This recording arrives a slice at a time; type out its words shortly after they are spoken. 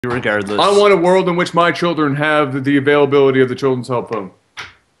regardless. I want a world in which my children have the availability of the children's help phone.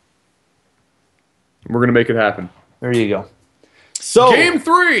 We're going to make it happen. There you go. So, Game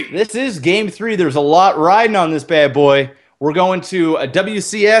 3! This is Game 3. There's a lot riding on this bad boy. We're going to a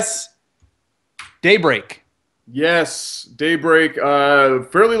WCS Daybreak. Yes, Daybreak.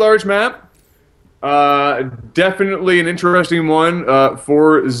 Fairly large map. Definitely an interesting one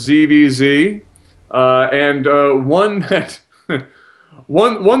for ZVZ. And one that...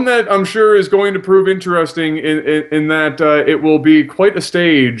 One that I'm sure is going to prove interesting in that it will be quite a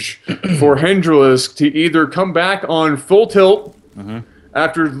stage for Hendralisk to either come back on full tilt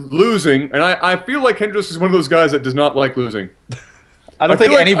after losing, and I feel like Hendralisk is one of those guys that does not like losing. I don't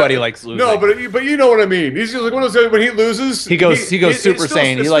think anybody likes losing. No, but you know what I mean. He's just like one of those guys when he loses. He goes Super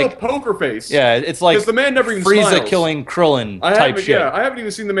Saiyan. It's he like poker face. Yeah, it's like the man never even Frieza smiles. killing Krillin type shit. Yeah, I haven't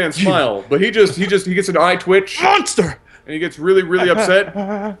even seen the man smile, but he gets an eye twitch. Monster. And he gets really, really upset.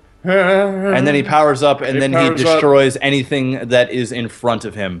 And then he powers up, and then he destroys anything that is in front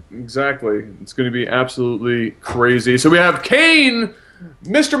of him. Exactly. It's going to be absolutely crazy. So we have Kane,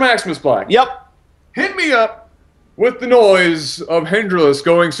 Mr. MaximusBlack. Yep. Hit me up with the noise of Hendralisk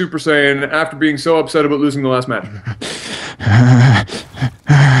going Super Saiyan after being so upset about losing the last match.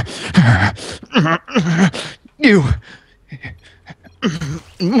 You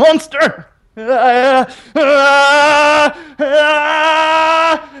monster! That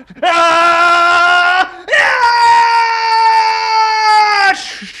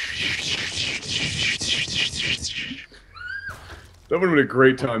would have been a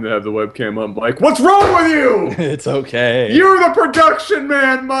great time to have the webcam on, Mike. What's wrong with you? It's okay. You're the production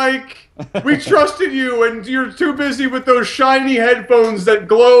man, Mike. We trusted you, and you're too busy with those shiny headphones that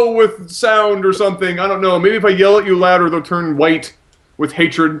glow with sound or something. I don't know. Maybe if I yell at you louder, they'll turn white with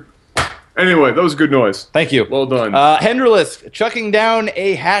hatred. Anyway, that was a good noise. Thank you. Well done. Hendralisk chucking down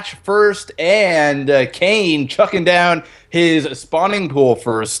a hatch first, and Kane chucking down his spawning pool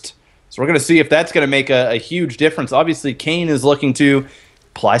first. So we're going to see if that's going to make a huge difference. Obviously, Kane is looking to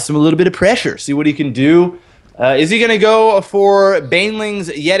apply a little bit of pressure, see what he can do. Is he going to go for Banelings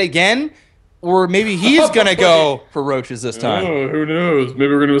yet again? Or maybe he's going to go for Roaches this time. Oh, who knows? Maybe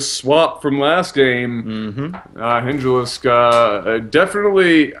we're going to swap from last game. Hendralisk,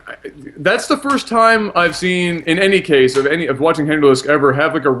 definitely. That's the first time I've seen, in any case, of watching Hendralisk ever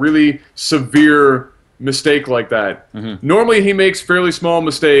have like a really severe mistake like that. Normally he makes fairly small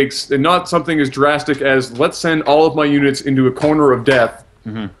mistakes and not something as drastic as let's send all of my units into a corner of death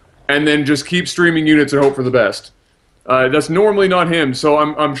and then just keep streaming units and hope for the best. That's normally not him, so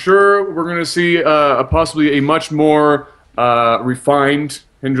I'm sure we're going to see possibly a much more refined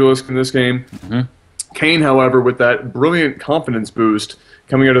Hendralisk in this game. Kane, however, with that brilliant confidence boost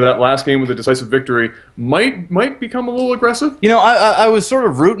coming out of that last game with a decisive victory, might become a little aggressive. You know, I was sort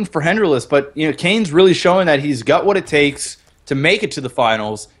of rooting for Hendralisk, but you know, Kane's really showing that he's got what it takes to make it to the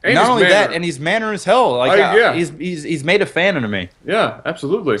finals. And not only that, and he's manner as hell. Like he's made a fan of me. Yeah,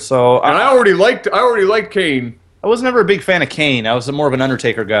 absolutely. So and I already liked Kane. I was never a big fan of Kane. I was more of an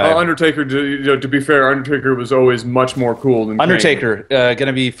Undertaker guy. Undertaker, to be fair, Undertaker was always much more cool than Undertaker. Going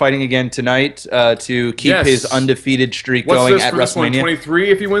to be fighting again tonight to keep his undefeated streak going at WrestleMania. 23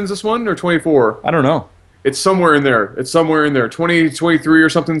 if he wins this one, or 24? I don't know. It's somewhere in there. 20, 23 or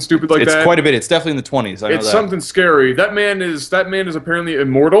something stupid like that. It's quite a bit. It's definitely in the 20s. I know it's something scary. That man is apparently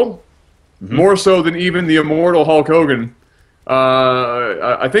immortal, more so than even the immortal Hulk Hogan.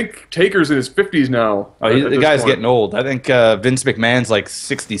 I think Taker's in his 50s now. Oh, the guy's getting old. I think Vince McMahon's like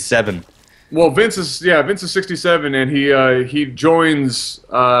 67. Well, Vince is 67, and he joins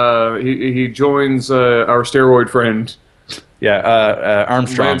our steroid friend. Yeah,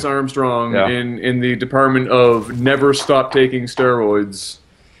 Armstrong. Lance Armstrong in the department of never stop taking steroids,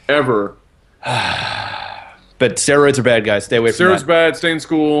 ever. But steroids are bad, guys. Stay away from that. Steroids bad. Stay in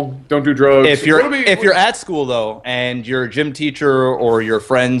school. Don't do drugs. If you're at school though, and your gym teacher or your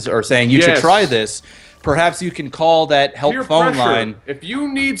friends are saying you should try this, perhaps you can call that help phone line. If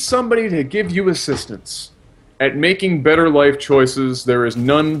you need somebody to give you assistance at making better life choices, there is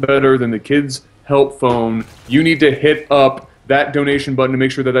none better than the Kids Help Phone. You need to hit up that donation button to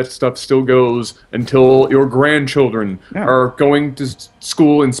make sure that that stuff still goes until your grandchildren are going to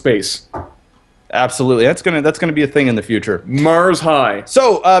school in space. Absolutely, that's gonna be a thing in the future. Mars High.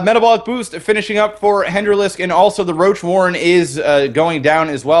 So, Metabolic Boost finishing up for Hendralisk, and also the Roach Warren is going down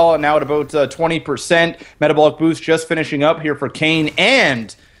as well, now at about 20%. Metabolic Boost just finishing up here for Kane,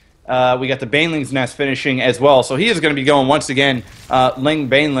 and we got the Baneling's Nest finishing as well. So he is going to be going once again, Ling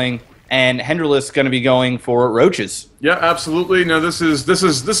Baneling, and Hendralisk going to be going for roaches. Yeah, absolutely. No, this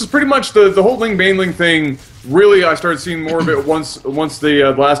is pretty much the whole Ling Baneling thing. Really, I started seeing more of it once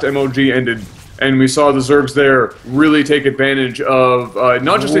the last MOG ended, and we saw the Zergs there really take advantage of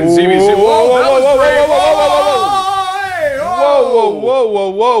not just in ZVZ.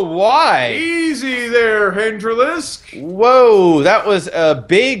 Whoa, why? Easy there, Hendralisk. Whoa, that was a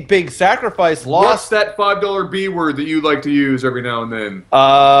big sacrifice. What's that $5 B word that you like to use every now and then?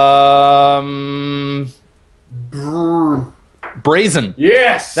 Brazen.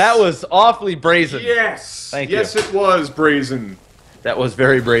 Yes. That was awfully brazen. Yes. Thank you. Yes, it was brazen. That was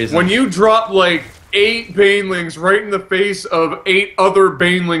very brazen. When you drop like 8 Banelings right in the face of 8 other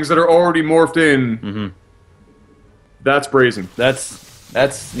Banelings that are already morphed in, that's brazen.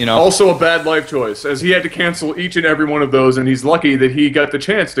 That's, you know. Also a bad life choice, as he had to cancel each and every one of those, and he's lucky that he got the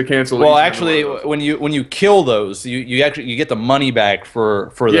chance to cancel. Well, actually, when you kill those, you actually get the money back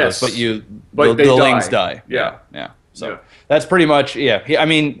for those, yes, but the lings die. Yeah. So that's pretty much I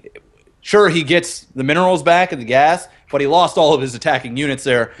mean, sure, he gets the minerals back and the gas, but he lost all of his attacking units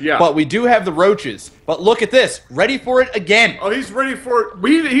there. Yeah. But we do have the roaches. But look at this, ready for it again. Oh, he's ready for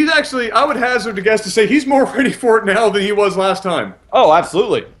it. He's actually, I would hazard to guess to say he's more ready for it now than he was last time. Oh,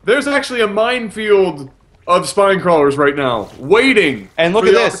 absolutely. There's actually a minefield of spine crawlers right now, waiting. And look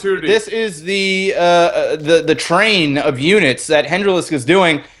at this. This is the train of units that Hendralisk is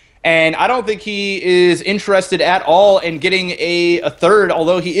doing. And I don't think he is interested at all in getting a third,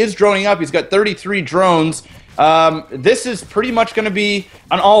 although he is droning up. He's got 33 drones. This is pretty much going to be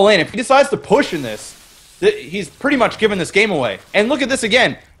an all-in. If he decides to push in this, he's pretty much given this game away. And look at this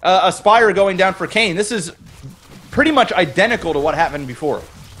again. A Spire going down for Kane. This is pretty much identical to what happened before.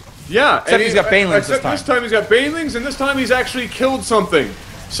 Yeah. Except he's got Banelings this time. This time he's got Banelings, and this time he's actually killed something.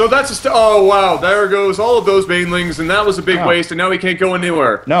 So that's oh wow, there goes all of those Banelings, and that was a big waste, and now he can't go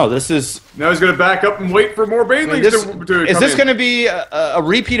anywhere. No, this is... Now he's going to back up and wait for more Banelings to come Is this going to be a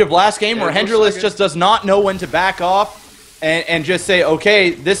repeat of last game where Hendralisk just does not know when to back off and just say, okay,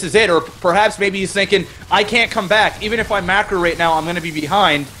 this is it, or perhaps maybe he's thinking, I can't come back. Even if I macro right now, I'm going to be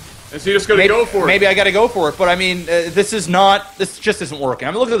behind. And so you just got to go for it. Maybe I got to go for it, but I mean, this just isn't working.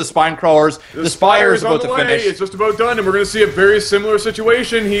 I mean, look at the spine crawlers. The Spire is about to finish. It's just about done, and we're going to see a very similar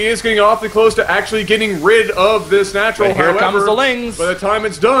situation. He is getting awfully close to actually getting rid of this natural. But here comes the Lings. By the time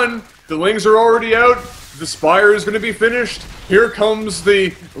it's done, the Lings are already out. The Spire is going to be finished. Here comes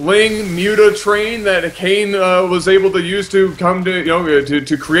the Ling Muta train that Kane was able to use to come to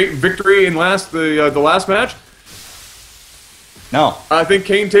to create victory in the last match. No. I think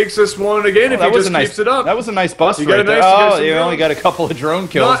Kane takes this one again if he just keeps it up. That was a nice bust you right there. You only got a couple of drone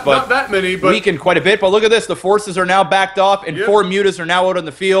kills, but not that many, but weakened quite a bit. But look at this. The forces are now backed off, and 4 mutas are now out on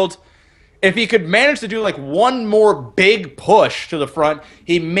the field. If he could manage to do like one more big push to the front,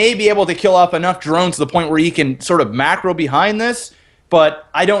 he may be able to kill off enough drones to the point where he can sort of macro behind this. But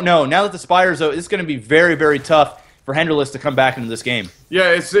I don't know. Now that the Spire's out, it's going to be very, very tough for Hendralisk to come back into this game.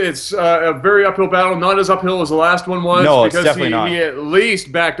 Yeah, it's a very uphill battle. Not as uphill as the last one was. No, it's because definitely not. He at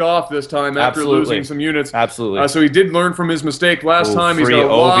least backed off this time after losing some units. Absolutely. So he did learn from his mistake last time. He's got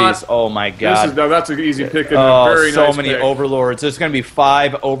a lot. Oh my God. That's an easy pick. And a very so nice many pick. Overlords. There's going to be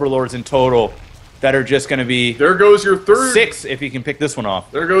 5 Overlords in total that are just going to be... There goes your third. 6 if you can pick this one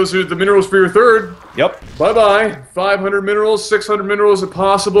off. There goes the minerals for your third. Yep. Bye-bye. 500 minerals, 600 minerals if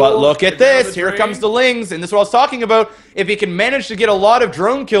possible. But look at this. Here comes the Lings, and this is what I was talking about. If he can manage to get a lot of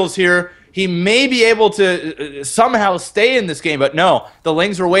drone kills here, he may be able to somehow stay in this game. But no, the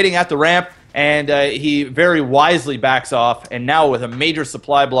Lings were waiting at the ramp, and he very wisely backs off. And now with a major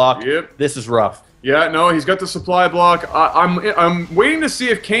supply block, this is rough. Yeah, no, he's got the supply block. I'm waiting to see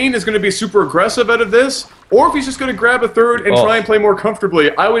if Kane is going to be super aggressive out of this, or if he's just going to grab a third and try and play more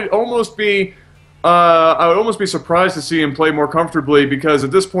comfortably. I would almost be surprised to see him play more comfortably, because at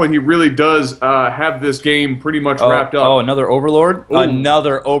this point he really does have this game pretty much wrapped up. Oh, another Overlord? Ooh.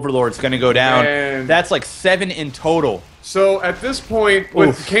 Another Overlord's going to go down. And that's like 7 in total. So at this point,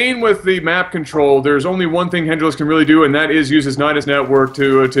 with Kane with the map control, there's only one thing Hendralisk can really do, and that is use his Nidus network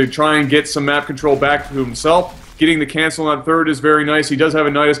to try and get some map control back to himself. Getting the cancel on third is very nice. He does have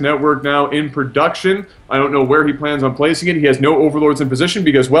a Nidus network now in production. I don't know where he plans on placing it. He has no Overlords in position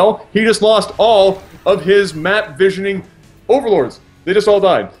because, well, he just lost all of his map visioning Overlords. They just all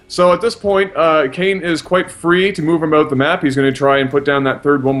died. So at this point, Kane is quite free to move about the map. He's going to try and put down that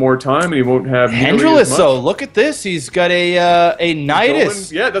third one more time, and he won't have Hendralisk, so look at this. He's got a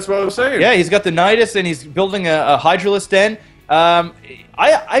Nidus. Yeah, that's what I was saying. Yeah, he's got the Nidus, and he's building a Hydralisk den.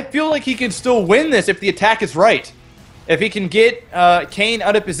 I feel like he can still win this if the attack is right. If he can get Kane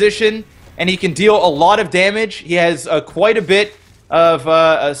out of position, and he can deal a lot of damage, he has quite a bit of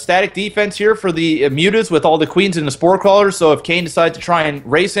a static defense here for the Mutas with all the queens and the Spore Crawlers. So if Kane decides to try and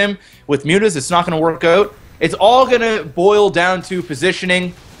race him with Mutas, it's not going to work out. It's all going to boil down to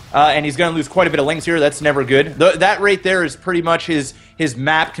positioning, and he's going to lose quite a bit of links here. That's never good. That right there is pretty much his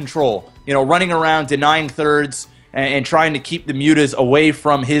map control. You know, running around, denying thirds, and trying to keep the Mutas away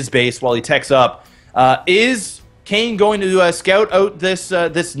from his base while he techs up. Is Kane going to scout out this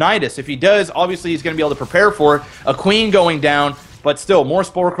Nidus? If he does, obviously he's going to be able to prepare for it. A queen going down. But still, more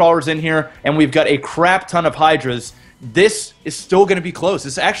Spore Crawlers in here, and we've got a crap ton of Hydras. This is still going to be close.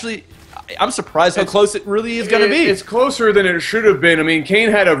 It's actually, I'm surprised how close it really is going to be. It's closer than it should have been. I mean,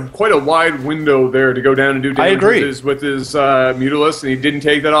 Kane had quite a wide window there to go down and do damage with his Mutalisk, and he didn't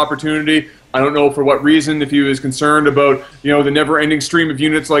take that opportunity. I don't know for what reason, if he was concerned about, you know, the never-ending stream of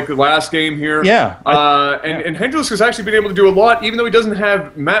units like the last game here. Yeah. And Hendralisk has actually been able to do a lot, even though he doesn't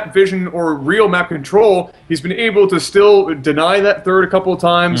have map vision or real map control. He's been able to still deny that third a couple of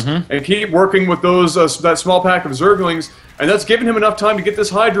times and keep working with those that small pack of Zerglings, and that's given him enough time to get this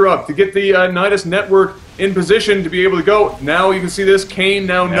Hydra up, to get the Nidus network in position to be able to go. Now you can see this. Kane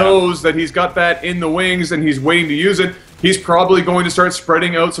now knows that he's got that in the wings, and he's waiting to use it. He's probably going to start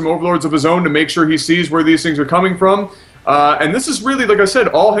spreading out some overlords of his own to make sure he sees where these things are coming from. And this is really, like I said,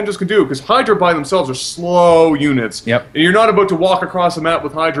 all Hendralisk can do, because Hydra by themselves are slow units. Yep. And you're not about to walk across the map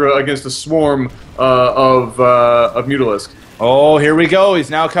with Hydra against a swarm of Mutalisk. Oh, here we go. He's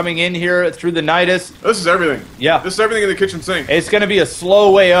now coming in here through the Nidus. This is everything. Yeah. This is everything in the kitchen sink. It's going to be a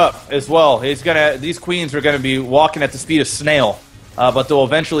slow way up as well. These queens are going to be walking at the speed of snail. But they'll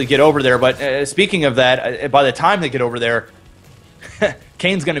eventually get over there. But speaking of that, by the time they get over there,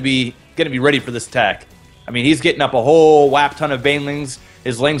 Kane's going to be ready for this attack. I mean, he's getting up a whole whap ton of Banelings.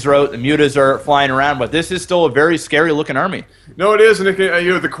 His lings are out, the Mutas are flying around, but this is still a very scary-looking army. No, it is, and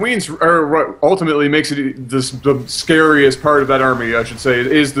you know, the queens are what ultimately makes it the scariest part of that army, I should say,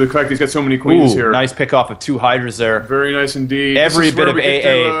 is the fact he's got so many queens here. Nice pick-off of 2 Hydras there. Very nice indeed. Every bit of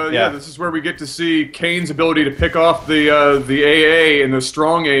AA. Yeah, this is where we get to see Kane's ability to pick off the AA and the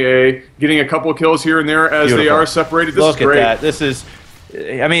strong AA, getting a couple of kills here and there as they are separated. This is great. Look at that. This is...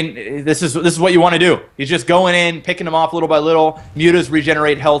 I mean, this is what you want to do. He's just going in, picking them off little by little. Mutas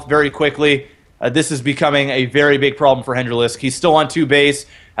regenerate health very quickly. This is becoming a very big problem for Hendralisk. He's still on 2 base.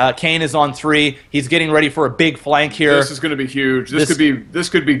 Kane is on 3. He's getting ready for a big flank here. This is going to be huge. This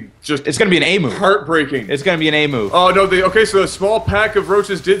could be just. It's going to be an A move. Heartbreaking. It's going to be an A move. Oh no! Okay, so a small pack of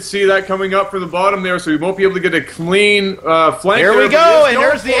roaches did see that coming up from the bottom there, so we won't be able to get a clean flank. Here we go, and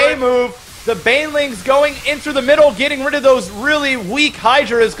there's the A move. The Banelings going into the middle, getting rid of those really weak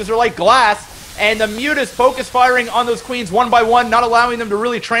Hydras because they're like glass. And the Mutas focus firing on those queens one by one, not allowing them to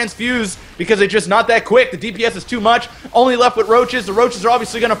really transfuse because they're just not that quick. The DPS is too much. Only left with roaches. The roaches are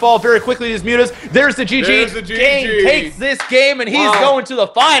obviously going to fall very quickly to these Mutas. There's the GG. There's the GG. Kane takes this game, and he's going to the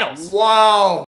finals. Wow.